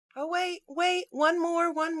Wait, one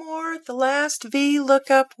more. The last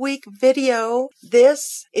VLOOKUP week video.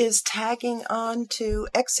 This is tagging on to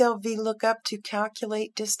Excel VLOOKUP to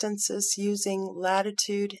calculate distances using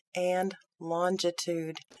latitude and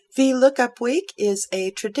longitude. VLOOKUP week is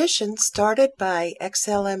a tradition started by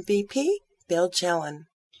Excel MVP Bill Jelen.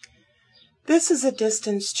 This is a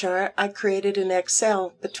distance chart I created in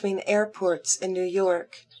Excel between airports in New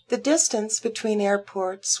York. The distance between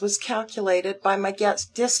airports was calculated by my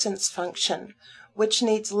GetDistance function, which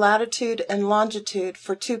needs latitude and longitude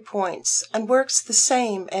for 2 points and works the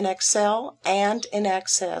same in Excel and in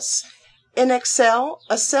Access. In Excel,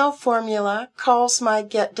 a cell formula calls my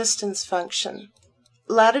GetDistance function.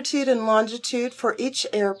 Latitude and longitude for each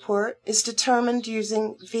airport is determined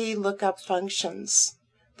using VLOOKUP functions.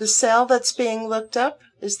 The cell that's being looked up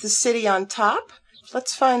is the city on top.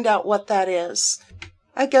 Let's find out what that is.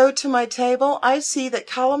 I go to my table. I see that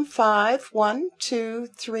column 5, 1, 2,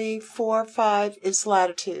 3, 4, 5 is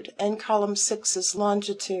latitude and column 6 is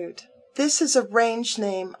longitude. This is a range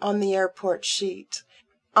name on the airport sheet.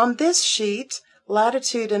 On this sheet,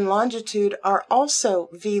 latitude and longitude are also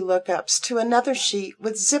VLOOKUPs to another sheet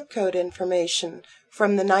with zip code information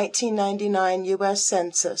from the 1999 U.S.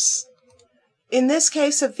 Census. In this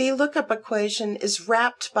case, a VLOOKUP equation is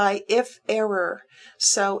wrapped by if-error.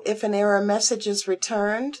 So if an error message is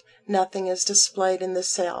returned, nothing is displayed in the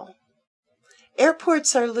cell.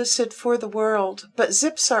 Airports are listed for the world, but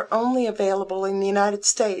zips are only available in the United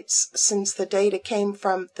States since the data came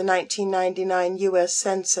from the 1999 U.S.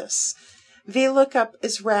 Census. VLOOKUP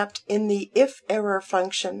is wrapped in the if-error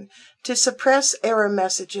function to suppress error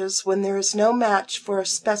messages when there is no match for a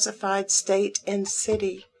specified state and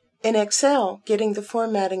city. In Excel, getting the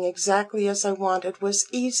formatting exactly as I wanted was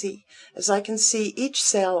easy, as I can see each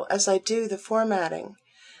cell as I do the formatting.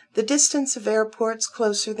 The distance of airports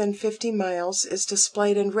closer than 50 miles is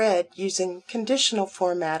displayed in red using conditional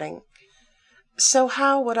formatting. So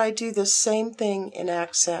how would I do the same thing in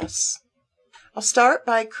Access? I'll start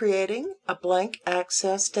by creating a blank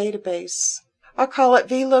Access database. I'll call it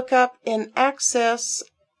VLOOKUP in Access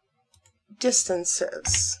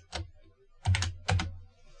Distances.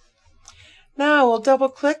 Now we'll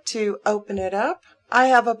double-click to open it up. I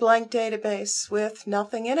have a blank database with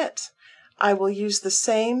nothing in it. I will use the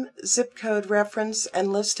same zip code reference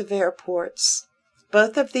and list of airports.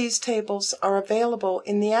 Both of these tables are available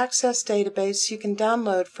in the Access database you can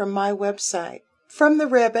download from my website. From the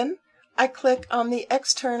ribbon, I click on the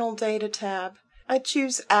External Data tab. I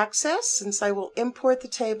choose Access since I will import the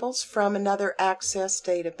tables from another Access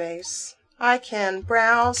database. I can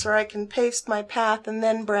browse or I can paste my path and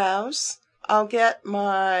then browse. I'll get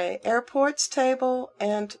my airports table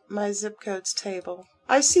and my zip codes table.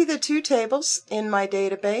 I see the two tables in my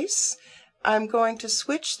database. I'm going to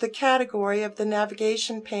switch the category of the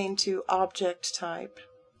navigation pane to object type.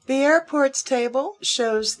 The airports table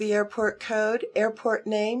shows the airport code, airport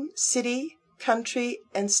name, city, country,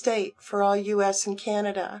 and state for all U.S. and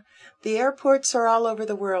Canada. The airports are all over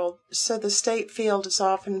the world, so the state field is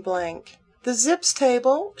often blank. The zips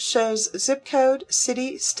table shows zip code,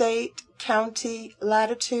 city, state, county,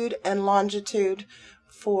 latitude, and longitude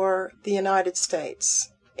for the United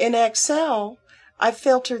States. In Excel, I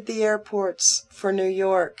filtered the airports for New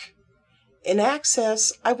York. In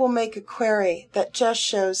Access, I will make a query that just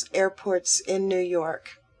shows airports in New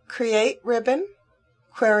York. Create ribbon,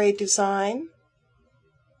 query design.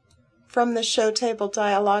 From the Show Table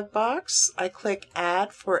dialog box, I click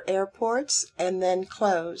Add for Airports and then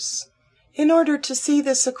Close. In order to see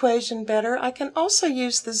this equation better, I can also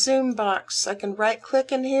use the Zoom box. I can right-click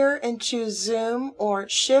in here and choose Zoom or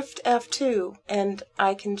Shift F2, and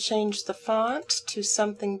I can change the font to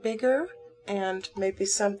something bigger and maybe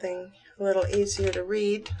something a little easier to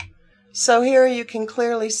read. So here you can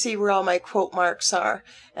clearly see where all my quote marks are,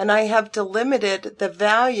 and I have delimited the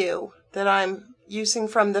value that I'm using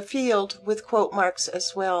from the field with quote marks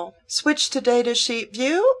as well. Switch to Datasheet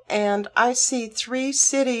View, and I see 3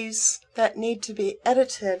 cities that need to be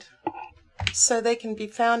edited so they can be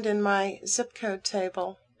found in my zip code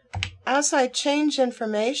table. As I change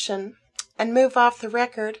information and move off the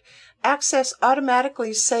record, Access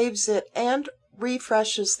automatically saves it and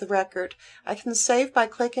refreshes the record. I can save by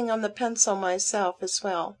clicking on the pencil myself as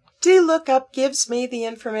well. DLookup gives me the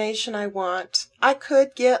information I want. I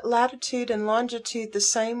could get latitude and longitude the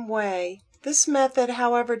same way. This method,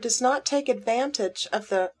 however, does not take advantage of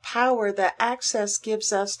the power that Access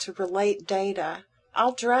gives us to relate data.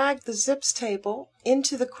 I'll drag the zips table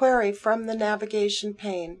into the query from the navigation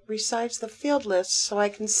pane, resize the field list so I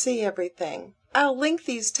can see everything. I'll link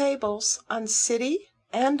these tables on city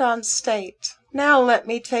and on state. Now let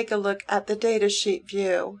me take a look at the datasheet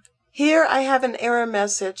view. Here I have an error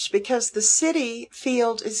message because the city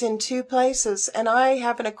field is in two places and I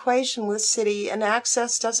have an equation with city and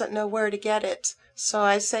Access doesn't know where to get it. So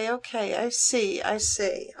I say, okay, I see.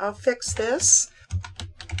 I'll fix this.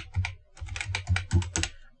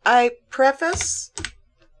 I preface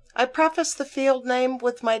the field name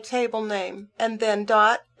with my table name and then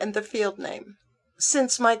dot and the field name.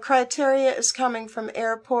 Since my criteria is coming from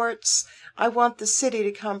airports, I want the city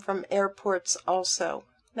to come from airports also.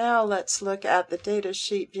 Now let's look at the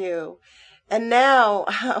datasheet view. And now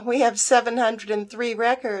we have 703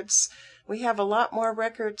 records. We have a lot more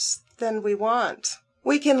records than we want.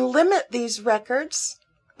 We can limit these records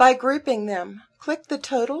by grouping them. Click the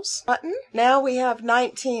Totals button. Now we have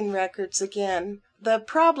 19 records again. The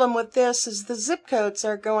problem with this is the zip codes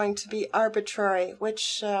are going to be arbitrary,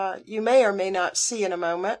 which you may or may not see in a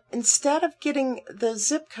moment. Instead of getting the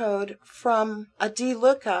zip code from a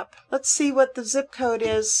DLookup, let's see what the zip code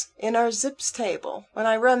is in our zips table. When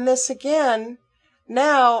I run this again,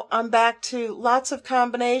 now I'm back to lots of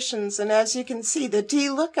combinations, and as you can see, the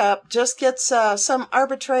DLookup just gets some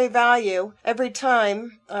arbitrary value every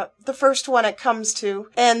time, the first one it comes to.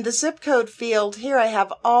 And the zip code field, here I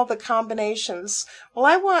have all the combinations. Well,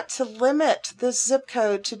 I want to limit this zip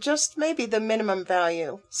code to just maybe the minimum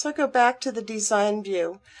value. So go back to the design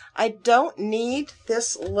view. I don't need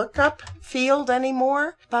this lookup field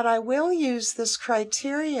anymore, but I will use this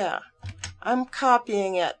criteria. I'm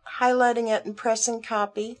copying it, highlighting it, and pressing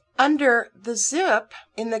copy. Under the zip,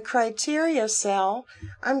 in the criteria cell,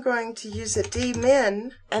 I'm going to use a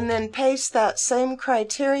DMin and then paste that same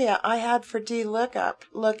criteria I had for DLookup.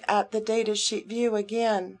 Look at the datasheet view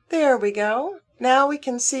again. There we go. Now we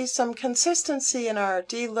can see some consistency in our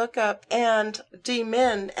DLookup and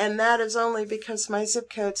DMin, and that is only because my zip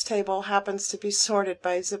codes table happens to be sorted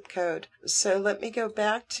by zip code. So let me go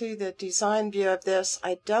back to the design view of this.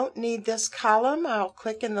 I don't need this column. I'll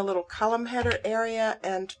click in the little column header area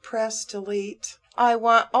and press delete. I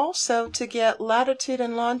want also to get latitude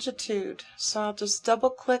and longitude, so I'll just double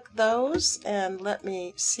click those and let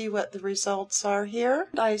me see what the results are here.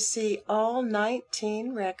 I see all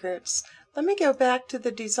 19 records. Let me go back to the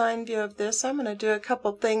design view of this. I'm going to do a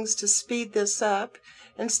couple things to speed this up.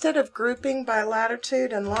 Instead of grouping by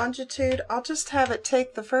latitude and longitude, I'll just have it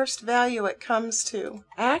take the first value it comes to.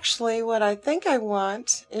 Actually, what I think I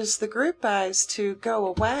want is the group bys to go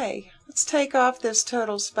away. Let's take off this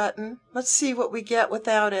totals button. Let's see what we get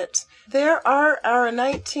without it. There are our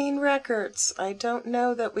 19 records. I don't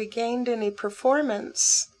know that we gained any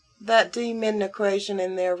performance. That DMin equation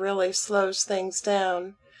in there really slows things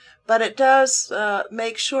down. But it does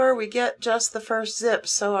make sure we get just the first zip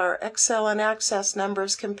so our Excel and Access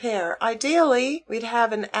numbers compare. Ideally, we'd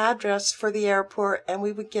have an address for the airport and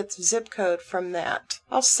we would get the zip code from that.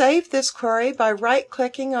 I'll save this query by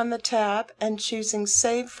right-clicking on the tab and choosing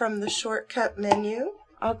Save from the shortcut menu.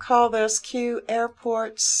 I'll call this Q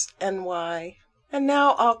Airports NY. And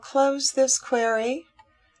now I'll close this query.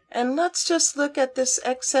 And let's just look at this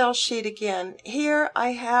Excel sheet again. Here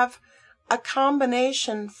I have a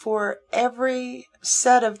combination for every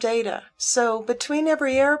set of data. So between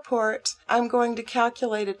every airport, I'm going to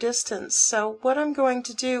calculate a distance. So what I'm going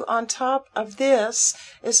to do on top of this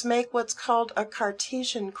is make what's called a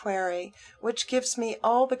Cartesian query, which gives me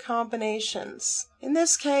all the combinations. In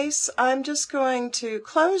this case, I'm just going to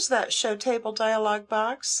close that Show Table dialog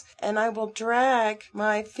box, and I will drag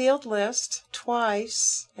my field list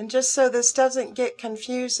twice. And just so this doesn't get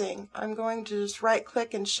confusing, I'm going to just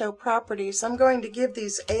right-click and Show Properties. I'm going to give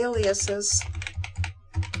these aliases.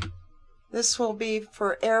 This will be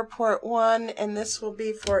for Airport 1, and this will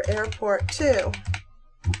be for Airport 2.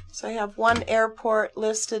 So I have one airport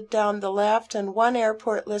listed down the left and one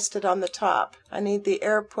airport listed on the top. I need the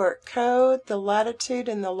airport code, the latitude,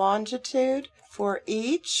 and the longitude for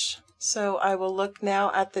each. So I will look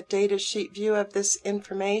now at the datasheet view of this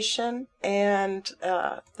information, and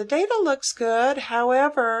the data looks good.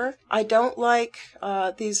 However, I don't like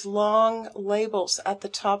these long labels at the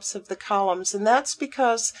tops of the columns, and that's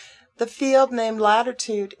because the field name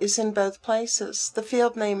latitude is in both places. The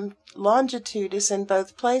field name longitude is in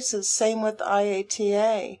both places. Same with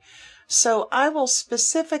IATA. So I will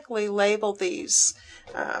specifically label these.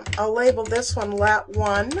 I'll label this one Lat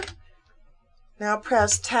 1. Now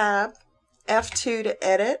press Tab, F2 to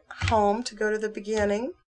edit, Home to go to the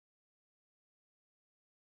beginning.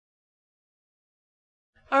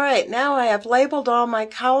 Alright, now I have labeled all my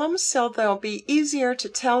columns so they'll be easier to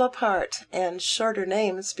tell apart, and shorter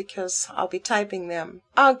names because I'll be typing them.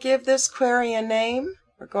 I'll give this query a name.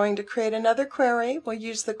 We're going to create another query. We'll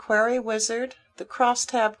use the Query Wizard, the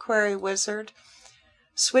Crosstab Query Wizard.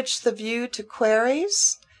 Switch the view to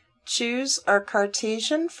Queries. choose our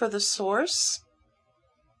Cartesian for the source.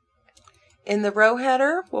 In the row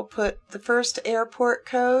header, we'll put the first airport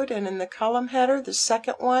code, and in the column header, the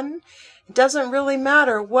second one. It doesn't really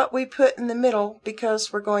matter what we put in the middle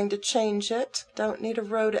because we're going to change it. Don't need a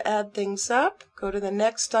row to add things up. Go to the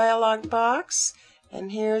next dialog box,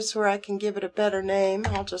 and here's where I can give it a better name.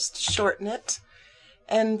 I'll just shorten it.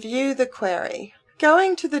 And view the query.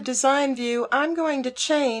 Going to the design view, I'm going to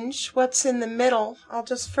change what's in the middle. I'll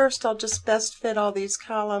just best fit all these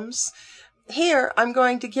columns. Here, I'm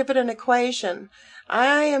going to give it an equation.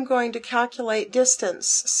 I am going to calculate distance.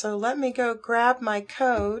 So let me go grab my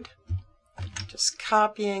code. Just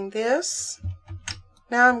copying this.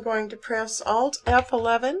 Now I'm going to press Alt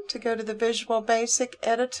F11 to go to the Visual Basic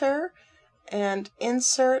editor and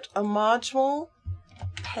insert a module.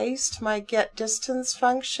 Paste my GetDistance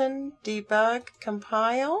function, debug,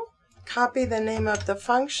 compile. Copy the name of the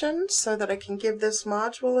function so that I can give this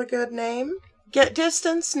module a good name.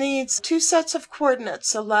 GetDistance needs two sets of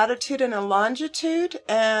coordinates, a latitude and a longitude,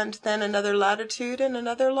 and then another latitude and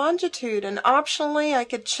another longitude. And optionally, I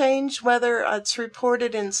could change whether it's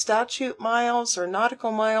reported in statute miles or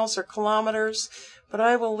nautical miles or kilometers, but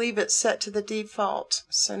I will leave it set to the default.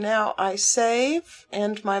 So now I save,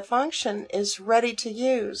 and my function is ready to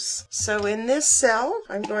use. So in this cell,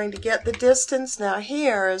 I'm going to get the distance. Now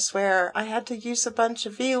here is where I had to use a bunch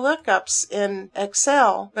of VLOOKUPs in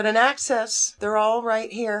Excel, but in Access, they're all right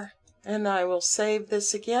here. And I will save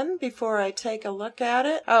this again before I take a look at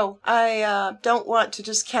it. Oh, I don't want to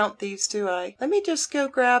just count these, do I? Let me just go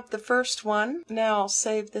grab the first one. Now I'll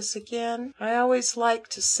save this again. I always like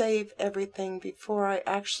to save everything before I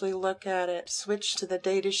actually look at it. Switch to the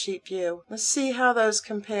datasheet view. Let's see how those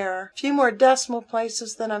compare. A few more decimal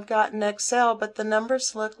places than I've got in Excel, but the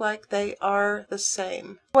numbers look like they are the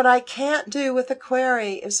same. What I can't do with a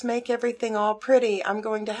query is make everything all pretty. I'm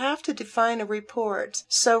going to have to define a report.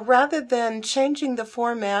 So rather than changing the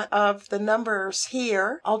format of the numbers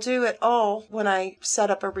here, I'll do it all when I set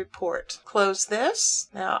up a report. Close this.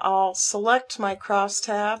 Now I'll select my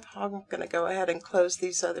Crosstab. I'm going to go ahead and close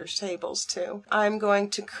these other tables too. I'm going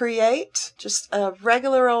to create just a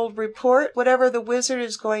regular old report, whatever the wizard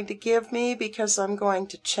is going to give me, because I'm going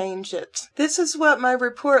to change it. This is what my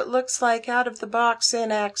report looks like out of the box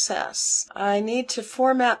in Access. I need to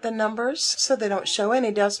format the numbers so they don't show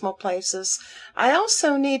any decimal places. I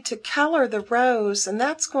also need to color the rows, and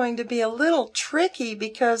that's going to be a little tricky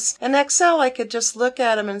because in Excel I could just look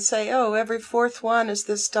at them and say, oh, every fourth one is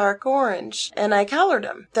this dark orange, and I colored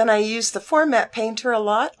them. Then I use the format painter a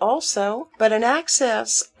lot also, but in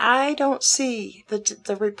Access I don't see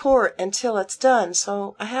the report until it's done,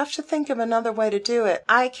 so I have to think of another way to do it.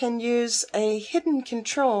 I can use a hidden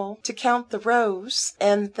control to count the rows,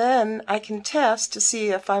 and then I can test to see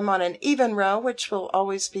if I'm on an even row, which will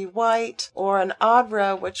always be white, or an odd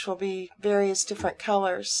row, which will be various different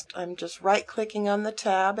colors. I'm just right-clicking on the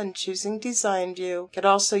tab and choosing Design View. You could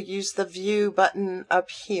also use the View button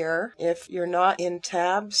up here. If you're not in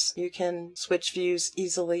tabs, you can switch views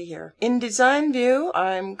easily here. In Design View,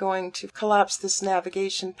 I'm going to collapse this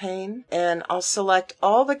navigation pane, and I'll select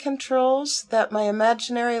all the controls that my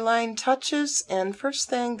imaginary line touches, and first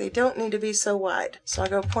thing, they don't need to be so wide. So I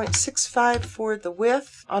go 0.65 for the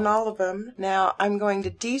width on all of them. Now I'm going to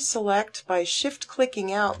deselect by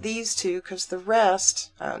shift-clicking out these two because the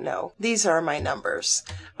rest, oh no, these are my numbers.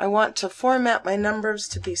 I want to format my numbers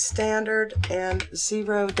to be standard and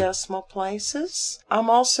 0 decimal places. I'm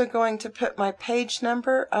also going to put my page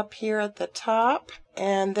number up here at the top,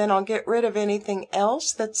 and then I'll get rid of anything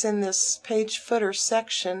else that's in this page footer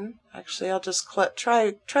section. Actually, I'll just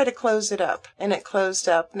try to close it up, and it closed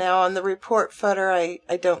up. Now on the report footer, I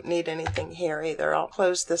don't need anything here either. I'll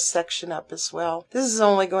close this section up as well. This is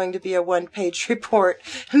only going to be a one-page report.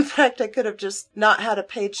 In fact, I could have just not had a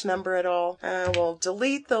page number at all. I will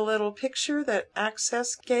delete the little picture that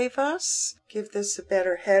Access gave us. Give this a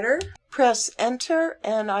better header. Press Enter,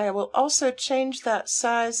 and I will also change that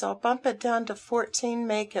size. I'll bump it down to 14,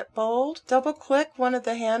 make it bold. Double-click one of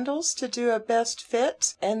the handles to do a best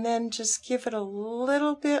fit, and then just give it a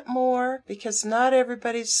little bit more because not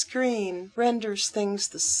everybody's screen renders things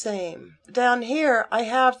the same. Down here, I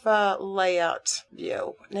have a layout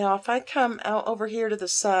view. Now, if I come out over here to the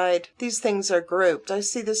side, these things are grouped. I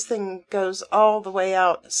see this thing goes all the way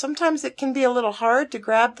out. Sometimes it can be a little hard to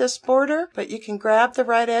grab this border, but you can grab the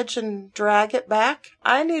right edge and drag it back,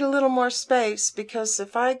 I need a little more space because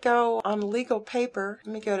if I go on legal paper,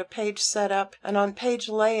 let me go to page setup, and on page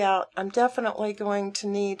layout, I'm definitely going to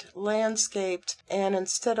need landscaped, and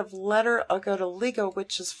instead of letter, I'll go to legal,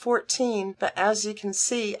 which is 14, but as you can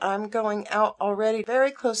see, I'm going out already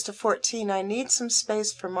very close to 14. I need some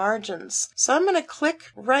space for margins. So I'm going to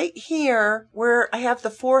click right here where I have the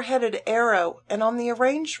four-headed arrow, and on the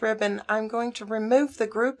arrange ribbon, I'm going to remove the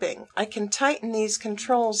grouping. I can tighten these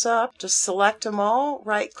controls up, just select them all,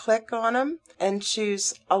 right click on them, and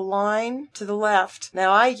choose Align to the left.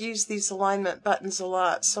 Now I use these alignment buttons a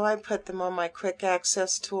lot, so I put them on my quick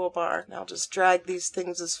access toolbar. And I'll just drag these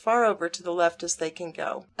things as far over to the left as they can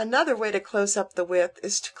go. Another way to close up the width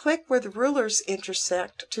is to click where the rulers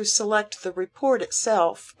intersect to select the report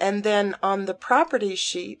itself. And then on the property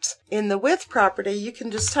sheet, in the width property, you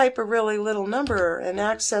can just type a really little number and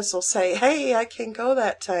Access will say, hey, I can't go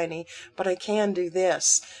that tiny, but I can do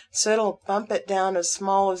this. So it'll bump it down as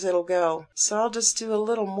small as it'll go. So I'll just do a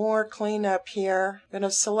little more cleanup here. I'm going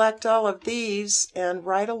to select all of these and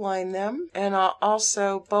right align them. And I'll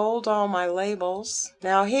also bold all my labels.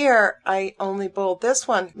 Now here, I only bold this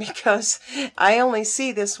one because I only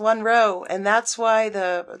see this one row, and that's why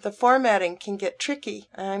the formatting can get tricky.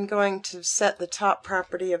 I'm going to set the top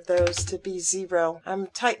property of those to be 0. I'm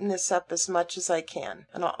tightening this up as much as I can.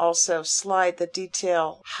 And I'll also slide the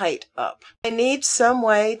detail height up. I need some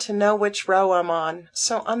way to know which row I'm on.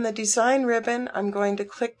 So on the design ribbon, I'm going to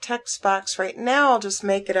click text box. Right now I'll just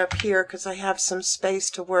make it up here because I have some space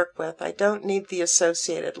to work with. I don't need the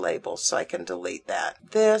associated label, so I can delete that.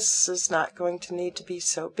 This is not going to need to be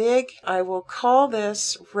so big. I will call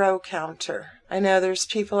this row counter. I know there's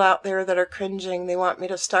people out there that are cringing. They want me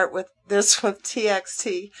to start with this with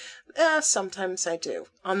TXT. Sometimes I do.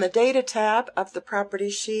 On the data tab of the property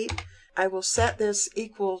sheet, I will set this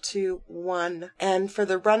equal to 1. And for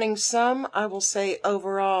the running sum, I will say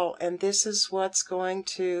overall, and this is what's going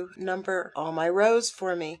to number all my rows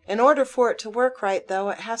for me. In order for it to work right, though,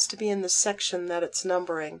 it has to be in the section that it's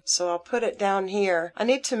numbering. So I'll put it down here. I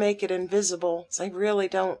need to make it invisible, so I really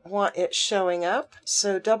don't want it showing up.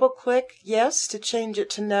 So double click yes to change it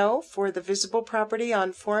to no for the visible property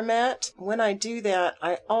on format. When I do that,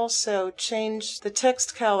 I also change the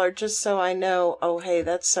text color just so I know, oh hey,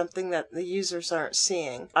 that's something that the users aren't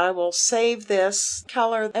seeing. I will save this,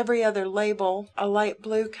 color every other label a light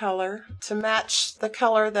blue color to match the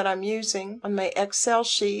color that I'm using on my Excel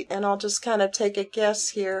sheet, and I'll just kind of take a guess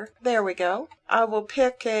here. There we go. I will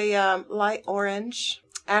pick a light orange.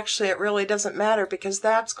 Actually, it really doesn't matter because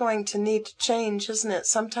that's going to need to change, isn't it?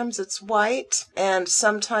 Sometimes it's white, and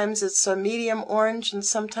sometimes it's a medium orange, and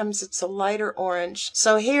sometimes it's a lighter orange.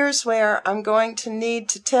 So here's where I'm going to need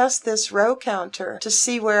to test this row counter to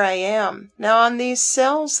see where I am. Now on these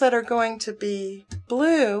cells that are going to be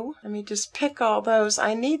blue, let me just pick all those.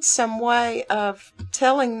 I need some way of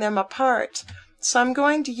telling them apart. So I'm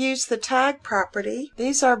going to use the tag property.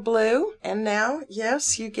 These are blue, and now,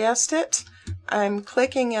 yes, you guessed it, I'm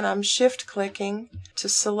clicking and I'm shift clicking to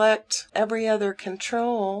select every other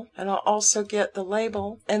control, and I'll also get the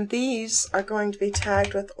label, and these are going to be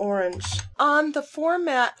tagged with orange. On the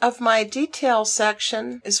format of my detail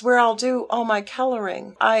section is where I'll do all my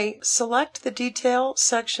coloring. I select the detail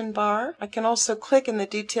section bar. I can also click in the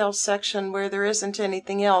detail section where there isn't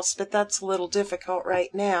anything else, but that's a little difficult right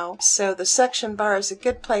now. So the section bar is a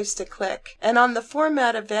good place to click. And on the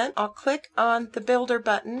format event, I'll click on the builder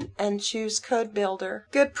button and choose code builder.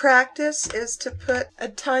 Good practice is to put a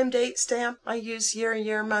time date stamp. I use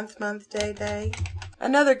year, month, day.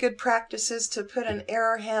 Another good practice is to put an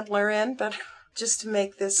error handler in, but just to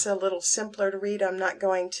make this a little simpler to read, I'm not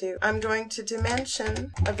going to. I'm going to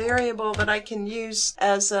dimension a variable that I can use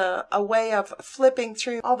as a way of flipping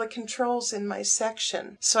through all the controls in my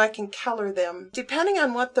section so I can color them. Depending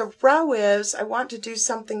on what the row is, I want to do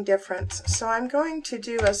something different. So I'm going to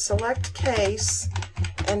do a select case,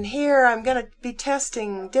 and here I'm going to be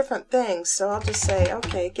testing different things. So I'll just say,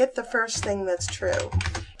 okay, get the first thing that's true.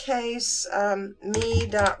 Case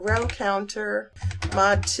me.rowCounter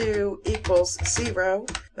mod2 equals 0.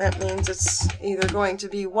 That means it's either going to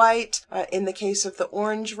be white in the case of the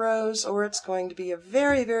orange rows, or it's going to be a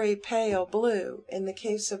very, very pale blue in the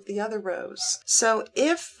case of the other rows. So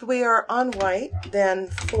if we are on white, then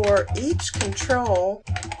for each control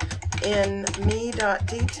in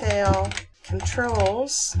me.detail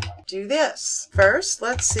controls, do this. First,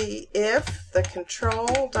 let's see if the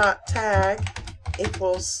control.tag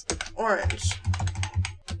equals orange.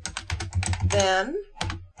 Then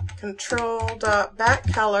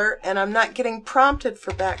control.backcolor, and I'm not getting prompted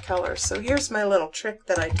for back color, so here's my little trick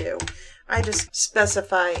that I do. I just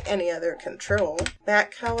specify any other control.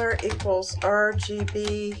 Back color equals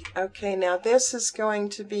RGB. Okay, now this is going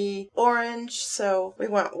to be orange, so we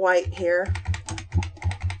want white here.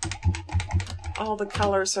 All the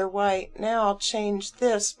colors are white. Now I'll change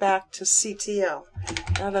this back to CTL.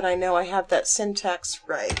 Now that I know I have that syntax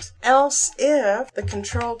right. Else if the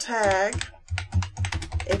control tag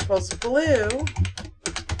equals blue,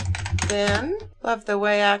 then, love the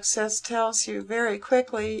way Access tells you very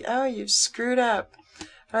quickly, oh, you've screwed up.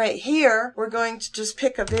 Alright, here we're going to just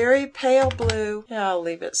pick a very pale blue. Yeah, I'll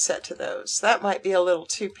leave it set to those. That might be a little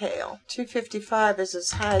too pale. 255 is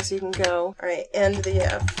as high as you can go. Alright, end the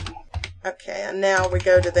F. Okay, and now we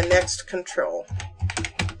go to the next control.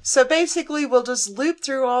 So basically we'll just loop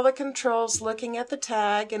through all the controls looking at the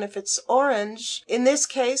tag, and if it's orange, in this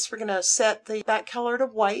case we're going to set the back color to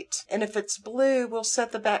white, and if it's blue we'll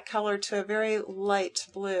set the back color to a very light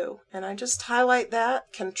blue. And I just highlight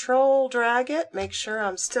that, control drag it, make sure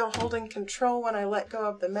I'm still holding control when I let go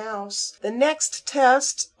of the mouse. The next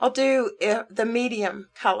test I'll do the medium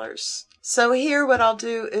colors. So here what I'll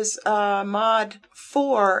do is mod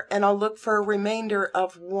 4, and I'll look for a remainder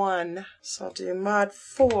of 1. So I'll do mod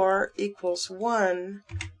 4 equals 1.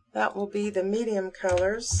 That will be the medium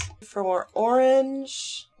colors. For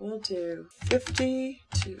orange, we'll do 50,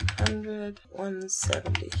 200,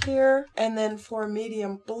 170 here. And then for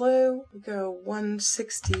medium blue, we'll go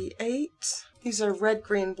 168. These are red,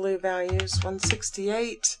 green, blue values.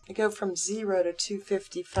 168. I go from 0 to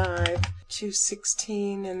 255,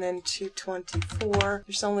 216, and then 224.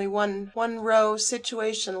 There's only one row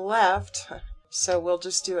situation left, so we'll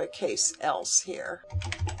just do a case else here.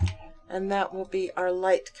 And that will be our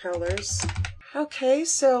light colors. Okay,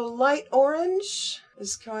 so light orange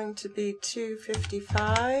is going to be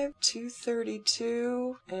 255,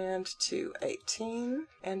 232, and 218.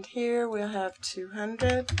 And here we'll have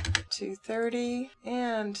 200, 230,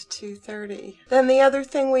 and 230. Then the other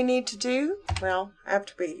thing we need to do, well,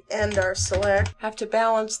 after we end our select, have to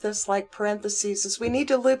balance this like parentheses, is we need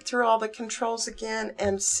to loop through all the controls again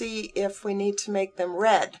and see if we need to make them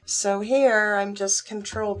red. So here I'm just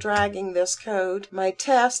control dragging this code. My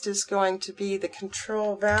test is going to be the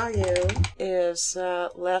control value is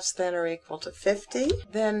less than or equal to 50.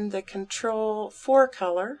 Then the control 4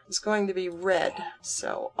 color is going to be red.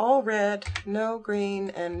 So all red, no green,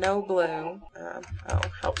 and no blue.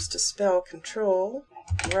 Helps to spell control,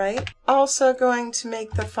 right? Also going to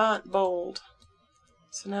make the font bold.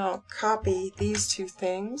 So now I'll copy these two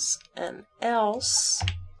things and else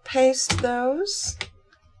paste those.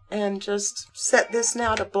 And just set this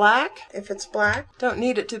now to black, if it's black. Don't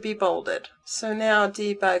need it to be bolded. So now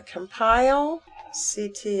debug compile,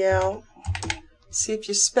 CTL. See, if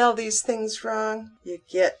you spell these things wrong, you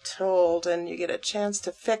get told and you get a chance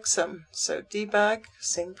to fix them. So debug,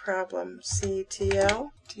 same problem, CTL,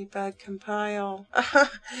 debug compile.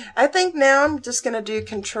 I think now I'm just going to do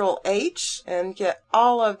Control H and get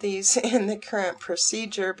all of these in the current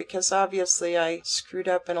procedure because obviously I screwed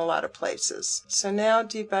up in a lot of places. So now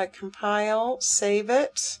debug compile, save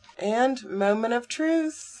it, and moment of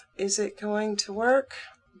truth. Is it going to work?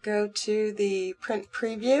 Go to the print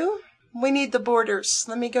preview. We need the borders.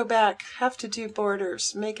 Let me go back. Have to do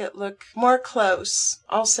borders. Make it look more close.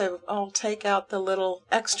 Also, I'll take out the little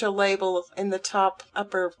extra label in the top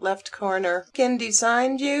upper left corner. In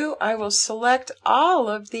Design View, I will select all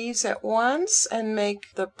of these at once and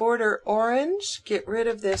make the border orange. Get rid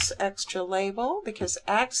of this extra label because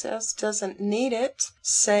Access doesn't need it.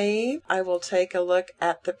 Save. I will take a look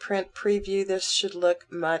at the print preview. This should look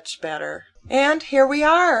much better. And here we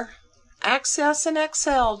are. Access and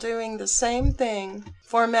Excel doing the same thing.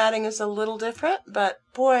 Formatting is a little different, but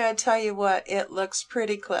boy, I tell you what, it looks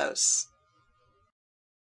pretty close.